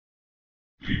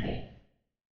People,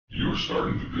 you're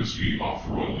starting to piss me off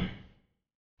royally.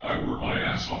 I work my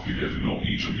ass off to get to know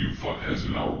each of you fuckheads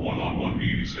in our one-on-one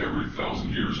meetings every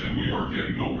 1,000 years and we are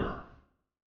getting nowhere.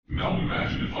 Now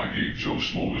imagine if I gave Joe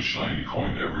Schmo a shiny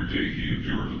coin every day he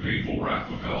endured the painful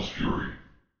wrath of Hell's Fury.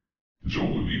 Joe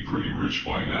would be pretty rich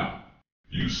by now.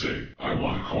 You say, I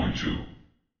want a coin too.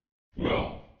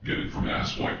 Well, get it from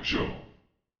Asswipe Joe.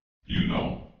 You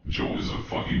know, Joe is a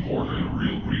fucking hoarder and a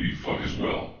real greedy fuck as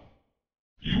well.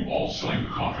 You all signed the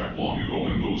contract long ago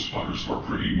and those fuckers are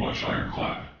pretty much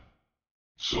ironclad.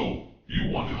 So, you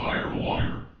want to hire a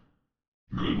lawyer?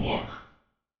 Good luck.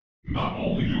 Not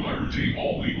only do I retain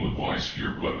all legal advice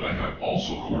here, but I have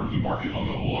also cornered the market on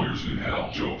the lawyers in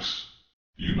hell jokes.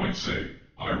 You might say,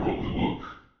 I wrote the book.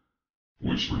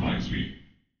 Which reminds me,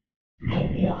 no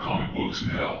more comic books in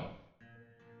hell.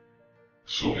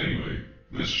 So anyway,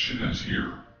 this shit ends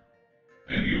here.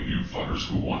 Any of you fuckers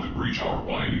who want to breach our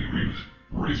binding agreement,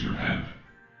 raise your hand.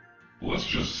 Let's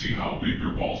just see how big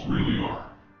your balls really are.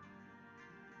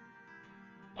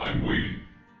 I'm waiting.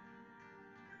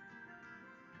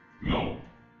 No.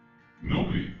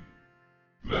 Nobody.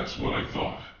 That's what I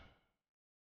thought.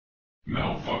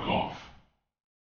 Now fuck off.